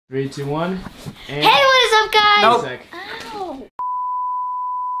3, 2, 1. And hey, what is up, guys? Nope. Ow.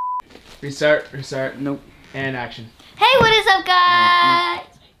 Restart. Nope. And action. Hey, what is up, guys?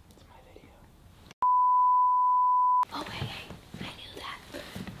 It's my video. Oh, hey, I knew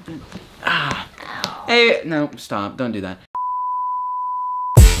that. Ah. Ow. Hey, no, stop. Don't do that.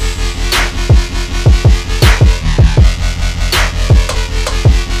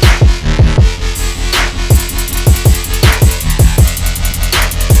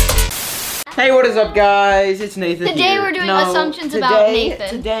 Hey, what is up, guys? It's Nathan. Today here. we're doing assumptions about Nathan.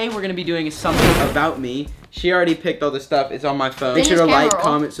 Today we're gonna be doing assumptions about me. She already picked all the stuff. It's on my phone. Make sure to like,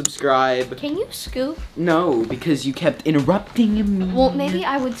 comment, subscribe. Can you scoop? No, because you kept interrupting me. Well, maybe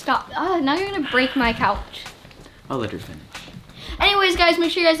I would stop. Now you're gonna break my couch. I'll let her finish. Anyways, guys,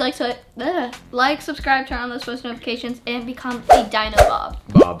 make sure you guys like, subscribe, turn on those post notifications, and become a Dino Bob.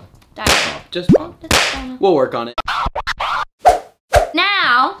 Bob. Dino Bob. Just Bob. Dino. We'll work on it.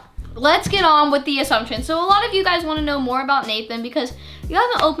 Now, let's get on with the assumptions. So a lot of you guys want to know more about Nathan because you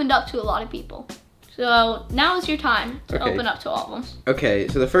haven't opened up to a lot of people. So now is your time to open up to all of them. Okay,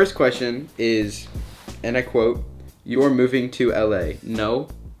 so the first question is, and I quote, "You're moving to LA." No,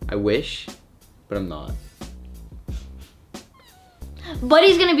 I wish, but I'm not. But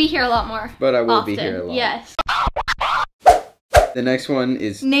he's gonna be here a lot more. But I will often. be here a lot. Yes. The next one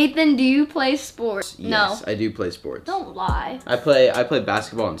is, Nathan, do you play sports? yes, No. I do play sports. Don't lie. I play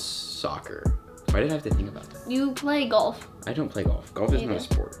basketball and soccer. Why did I have to think about that? You play golf. I don't play golf. Golf is not a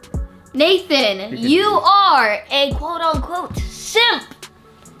sport. Nathan, you are a quote-unquote simp.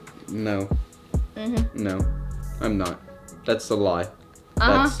 No. Mm-hmm. No, I'm not. That's a lie.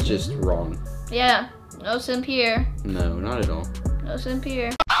 That's just wrong. Yeah, no simp here. No, not at all. No simp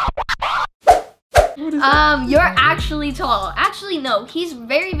here. What is that? You're actually tall. Actually, no, he's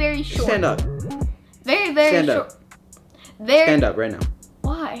very, very short. Stand up. Very, very Stand short. up. Very. Stand up right now.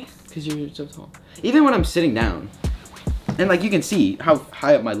 Why? Because you're so tall. Even when I'm sitting down, and like you can see how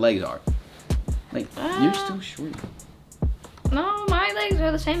high up my legs are. Like, you're still short. No, my legs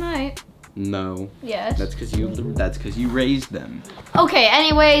are the same height. No. Yes. That's because you raised them. Okay,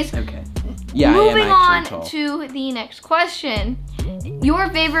 anyways. Okay. Yeah, moving I am on tall. to the next question. Your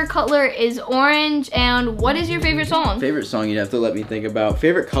favorite color is orange, and what is your favorite song? Favorite song you'd have to let me think about.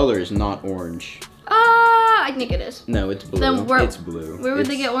 Favorite color is not orange. I think it is. No, it's blue. Then where, it's blue. Where would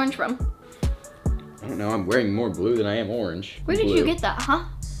they get orange from? I don't know. I'm wearing more blue than I am orange. Where did you get that, huh?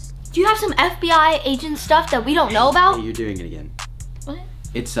 Do you have some FBI agent stuff that we don't know about? Hey, you're doing it again. What?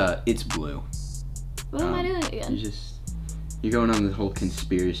 It's blue. What am I doing again? You're going on the whole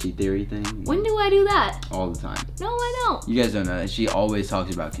conspiracy theory thing. When do I do that? All the time. No, I don't. You guys don't know that. She always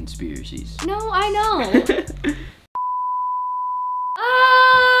talks about conspiracies. No, I know.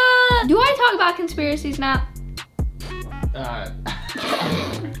 Do I talk about conspiracies now?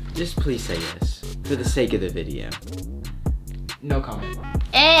 Just please say yes, for the sake of the video. No comment.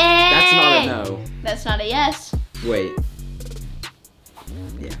 Hey! That's not a no. That's not a yes. Wait.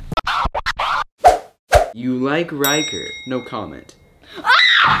 Yeah. You like Ryker? No comment.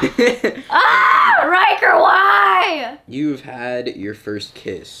 Ryker, why? You've had your first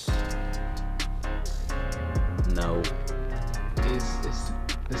kiss. No. Is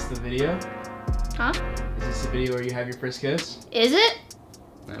this the video? Huh? Is this the video where you have your first kiss? Is it?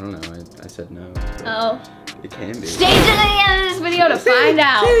 I don't know. I said no. Oh. It can be. Stay to the end of this video to find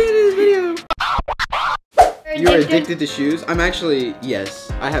out. You're addicted to shoes? I'm actually, yes.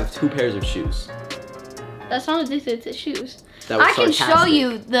 I have 2 pairs of shoes. That's not addicted to shoes. That was I can show sarcastic.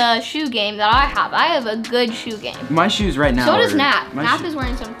 you the shoe game that I have. I have a good shoe game. My shoes right now So does are- Nap. my Nap shoe- is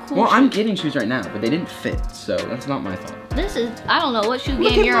wearing some cool Well, shoes. I'm getting shoes right now, but they didn't fit, so that's not my fault. This is, I don't know what shoe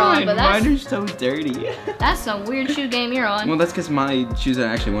Look game at you're mine. on, but Mine are so dirty. that's some weird shoe game you're on. Well, that's because my shoes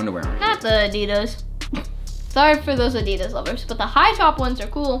I actually wanted to wear aren't. That's Adidas. Sorry for those Adidas lovers, but the high top ones are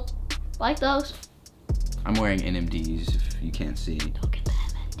cool. Like those. I'm wearing NMDs if you can't see. Look at the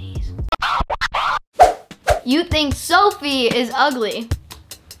MNDs. You think Sophie is ugly.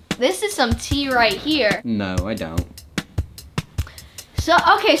 This is some tea right here. No, I don't. So,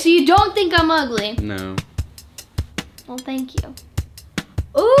 okay, so you don't think I'm ugly. No. Well, thank you.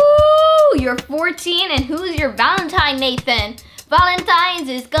 Ooh, you're 14, and who's your Valentine, Nathan? Valentine's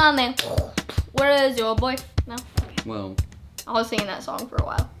is coming. Where is your boy? No? Okay. Well, I was singing that song for a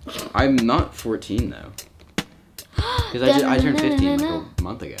while. I'm not 14 though. Because I turned 15 like a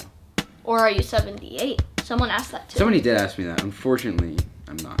month ago. Or are you 78? Someone asked that too. Somebody did ask me that. Unfortunately,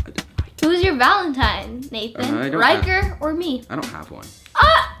 I'm not. Who's your Valentine, Nathan? I don't Ryker or me? I don't have one.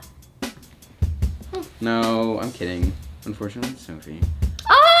 Ah! No, I'm kidding. Unfortunately, it's Sophie.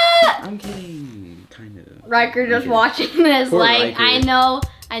 Ah! I'm kidding. Kind of. Ryker just watching this, Poor like, Ryker. I know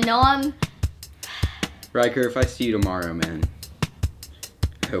I know I'm... Ryker, if I see you tomorrow, man.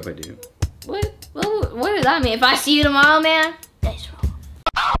 I hope I do. What does that mean? If I see you tomorrow, man? Dice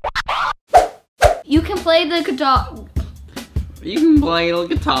roll. You can play the guitar. You can play the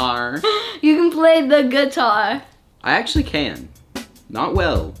guitar. You can play the guitar. I actually can. Not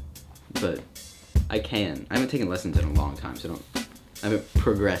well, but I can. I haven't taken lessons in a long time, so I haven't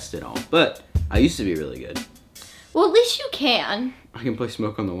progressed at all. But I used to be really good. Well, at least you can. I can play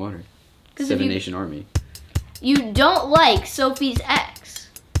Smoke on the Water. 'Cause Seven Nation Army. You don't like Sophie's ex.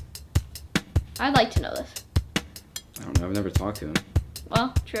 I'd like to know this. I don't know. I've never talked to him.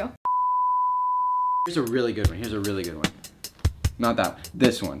 Well, true. Here's a really good one. Here's a really good one. Not that one.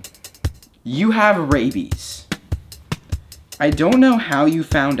 This one. You have rabies. I don't know how you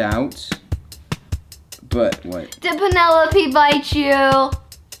found out, but what? Did Penelope bite you?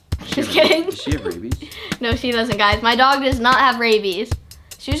 Just kidding. Does she have rabies? No, she doesn't, guys. My dog does not have rabies.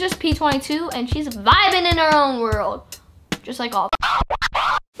 She's just P22, and she's vibing in her own world. Just like all.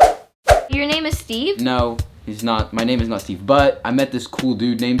 Your name is Steve? No, he's not. My name is not Steve, but I met this cool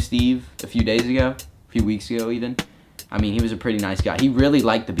dude named Steve a few days ago, a few weeks ago even. I mean, he was a pretty nice guy. He really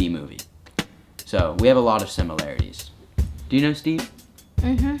liked the Bee Movie. So, we have a lot of similarities. Do you know Steve?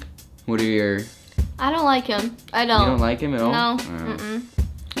 Mm-hmm. What are your... I don't like him. I don't. You don't like him at all? No. Oh. Mm-mm.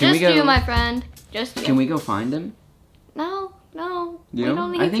 Can we Just go- you, my friend. Just you. Can we go find him? No. You We know?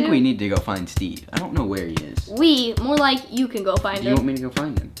 don't need I think to. we need to go find Steve. I don't know where he is. More like you can go find Do you him. want me to go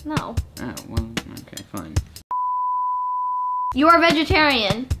find him? No. Oh, well, okay, fine. You are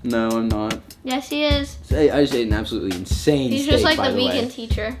vegetarian. No, I'm not. Yes, he is. I just ate an absolutely insane He's steak, just like by the the vegan way.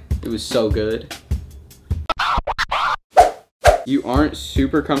 teacher. It was so good. You aren't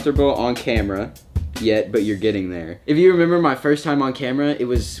super comfortable on camera yet, but you're getting there. If you remember my first time on camera,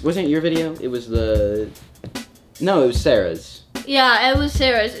 wasn't it your video? It was no, it was Sarah's. Yeah, it was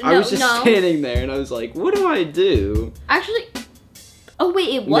Sarah's. I was just standing there and I was like, what do I do? Actually, oh wait,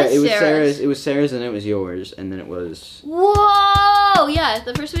 it was yeah, it was Sarah's. It was Sarah's and it was yours, and then it was... Whoa! Yeah,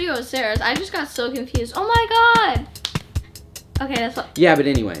 the first video was Sarah's. I just got so confused. Oh my god! Okay, that's what. Yeah, but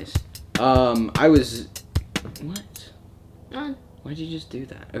anyways, I was... What? None. Why'd you just do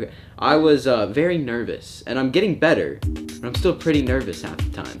that? Okay, I was very nervous, and I'm getting better, but I'm still pretty nervous half the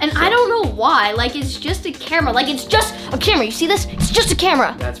time. And so- I don't know why. Like, it's just a camera. Like, it's just a camera. You see this? It's just a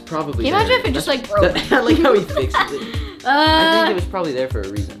camera. That's probably. Can you imagine if it just, like, broke? I like how he fixes it. I think it was probably there for a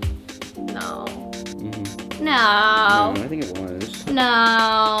reason. No. Mm-hmm. No. I think it was.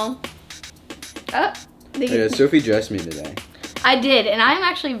 No. Yeah, Sophie dressed me today. I did, and I'm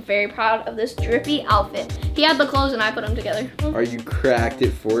actually very proud of this drippy outfit. He had the clothes and I put them together. Are you cracked at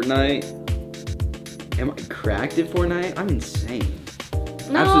Fortnite? Am I cracked at Fortnite? I'm insane.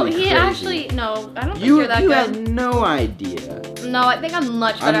 No, Absolutely he crazy. actually, no, I don't think you're that You good. have no idea. No, I think I'm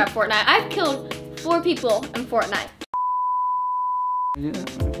much better at Fortnite. I've killed 4 people in Fortnite. Yeah, I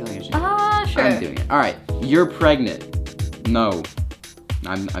feel like I should. Sure. I'm doing it. All right, you're pregnant. No,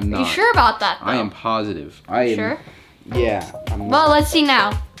 I'm not. You sure about that, though? I am positive. I am. Sure? Yeah. I'm Well, let's see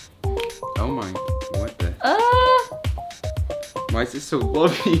now. Oh my, what the? Why is this so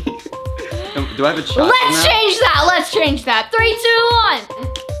fluffy? Do I have a shot? Let's change that. Let's change that. 3, 2,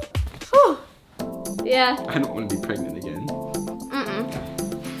 1. Whew. Yeah. I don't want to be pregnant again. Mm-mm.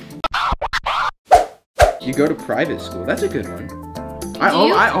 You go to private school. That's a good one. Do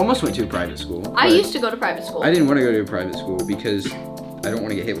you? I almost went to a private school. I but used to go to private school. I didn't want to go to a private school because I don't want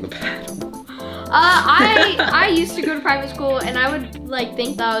to get hit with a paddle. I used to go to private school, and I would like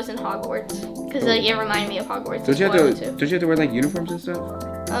think that I was in Hogwarts because like, it reminded me of Hogwarts. Don't you have That's what I went to? Don't you have to wear like uniforms and stuff?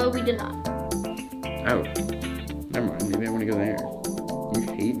 Oh, we did not. Oh, never mind. Maybe I want to go there. You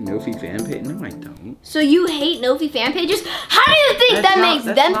hate Nofi fan page? No, I don't. So you hate Nofi fan pages? How do you think that makes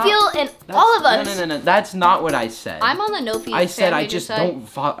them feel and all of us? No. That's not what I said. I'm on the Nofi. I said fan I pages just side. don't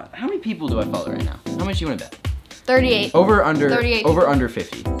follow. How many people do I follow right now? How much you want to bet? 38. Over under. 38. Over under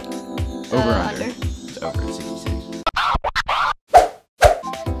 50. Over under. It's over 66.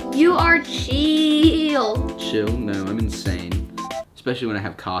 You are chill. Chill? No, I'm insane. Especially when I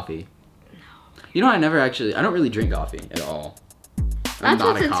have coffee. You know, I don't really drink coffee at all. That's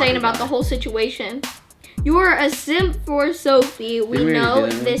what's insane about the whole situation. You are a simp for Sophie. We know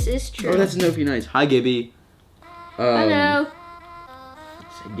this is true. Oh, that's Nofi nice. Hi, Gibby. Hello.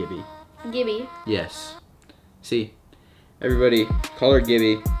 Say Gibby. Gibby. Yes. See, everybody, call her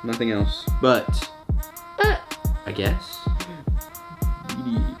Gibby. Nothing else. But I guess.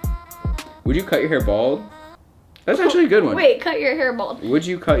 Would you cut your hair bald? That's actually a good one. Wait, cut your hair bald. Would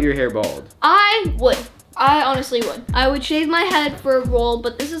you cut your hair bald? I would. I honestly would. I would shave my head for a role,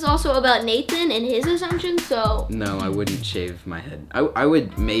 but this is also about Nathan and his assumptions, so. No, I wouldn't shave my head. I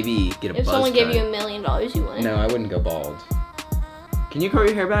would maybe get a buzz If someone gave cut. you $1 million, you wouldn't. No, I wouldn't go bald. Can you grow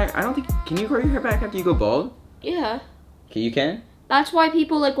your hair back? I don't think, can you grow your hair back after you go bald? Yeah. Okay, you can? That's why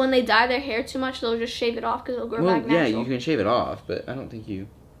people, like, when they dye their hair too much, they'll just shave it off because it'll grow back yeah, natural. you can shave it off, but I don't think you...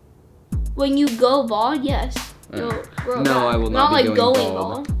 When you go bald, yes. You'll grow No, back. I will not Not be like going going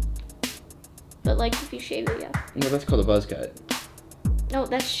bald. bald. But, like, if you shave it, yeah. No, that's called a buzz cut. No,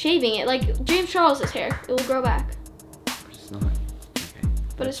 that's shaving it. Like James Charles' hair. It will grow back. But it's not. Okay.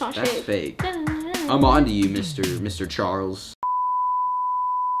 But it's not That's shaved. fake. I'm on to you, Mr. Charles.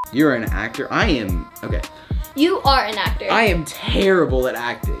 You're an actor. I am. Okay. You are an actor. I am terrible at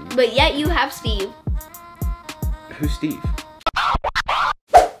acting. But yet you have Steve. Who's Steve?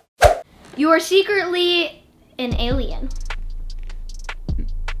 You are secretly an alien.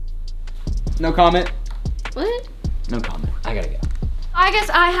 No comment. What? No comment. I gotta go. I guess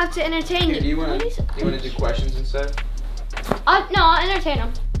I have to entertain you. Do you wanna What do questions and stuff? No, I'll entertain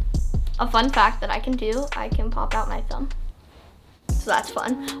them. A fun fact that I can do, I can pop out my thumb. So that's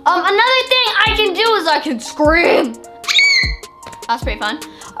fun. Another thing I can do is I can scream. That's pretty fun.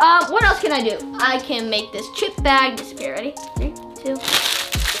 What else can I do? I can make this chip bag disappear. Ready? 3, 2.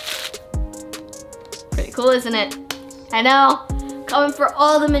 Pretty cool, isn't it? I know. Coming for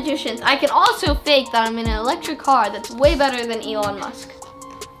all the magicians. I can also fake that I'm in an electric car that's way better than Elon Musk.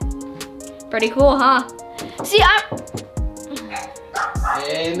 Pretty cool, huh? See,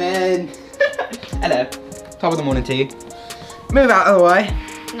 Amen. Hello. Top of the morning to you. Move out of the way.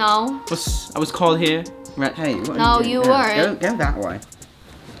 No. I was called here. Right, hey, what No, are you you doing? weren't. Go that way.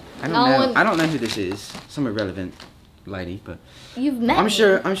 I don't No know. one- I don't know who this is. Some irrelevant lady, but You've met I'm me.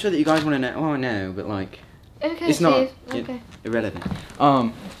 sure that you guys want to know. Oh, I know, but like Okay, it's not Steve. Okay. irrelevant.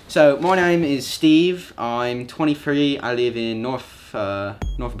 So my name is Steve. I'm 23. I live in North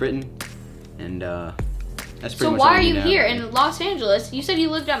Britain, and that's pretty So much why all are you you know. here in Los Angeles? You said you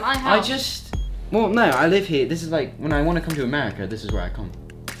lived at my house. Well, no, I live here. This is like when I want to come to America. This is where I come.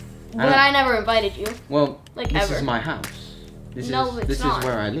 But I never invited you. Well, Like, this ever. is my house. This It's is not.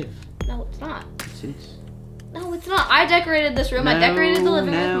 where I live. No, it's not. Yes, it is. No, it's not. I decorated this room. I decorated the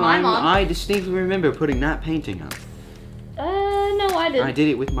living room with my mom. I distinctly remember putting that painting up. No, I didn't. I did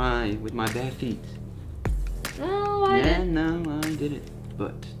it with my bare feet. No, I didn't. No, I did it.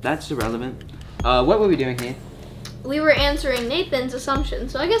 But that's irrelevant. What were we doing here? We were answering Nathan's assumption,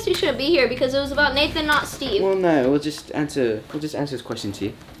 so I guess you shouldn't be here because it was about Nathan, not Steve. Well, no, we'll just answer this question to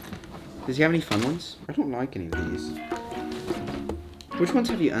you. Does he have any fun ones? I don't like any of these. Which ones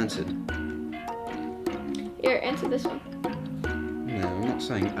have you answered? Here, answer this one. No, I'm not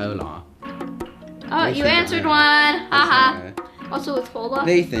saying hola. Oh, you answered one. Haha. Also with Fola.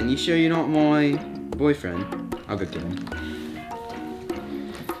 Nathan, you sure you're not my boyfriend? I'll go kill him.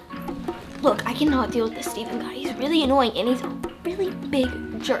 Look, I cannot deal with this Steven guy. He's really annoying and he's a really big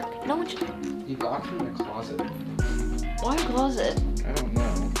jerk. No one should. You locked him in the closet. Why a closet? I don't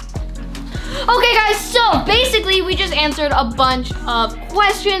know. Okay guys, so basically we just answered a bunch of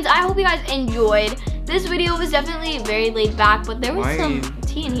questions. I hope you guys enjoyed. This video was definitely very laid back, but there was some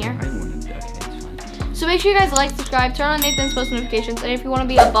tea in here. I wanted to. Okay, it's fine. So make sure you guys like, subscribe, turn on Nathan's post notifications, and if you want to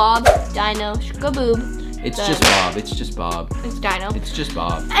be a Bob, Dino, Shkaboob. It's just Bob. It's just Bob. It's Dino. It's just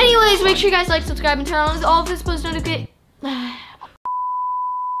Bob. Anyways, make sure you guys like, subscribe, and turn on all of his post notifications.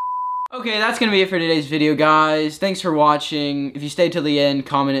 Okay, that's gonna be it for today's video, guys. Thanks for watching. If you stayed till the end,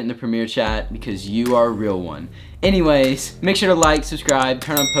 comment it in the premiere chat because you are a real one. Anyways, make sure to like, subscribe,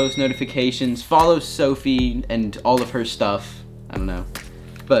 turn on post notifications, follow Sophie and all of her stuff. I don't know.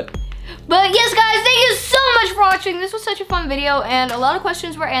 But yes, guys, thank you so much for watching. This was such a fun video, and a lot of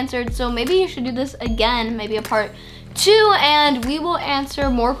questions were answered, so maybe you should do this again, maybe a part 2, and we will answer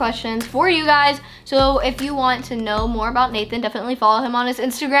more questions for you guys. So if you want to know more about Nathan, definitely follow him on his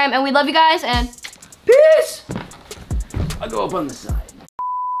Instagram, and we love you guys, and peace! I'll go up on the side.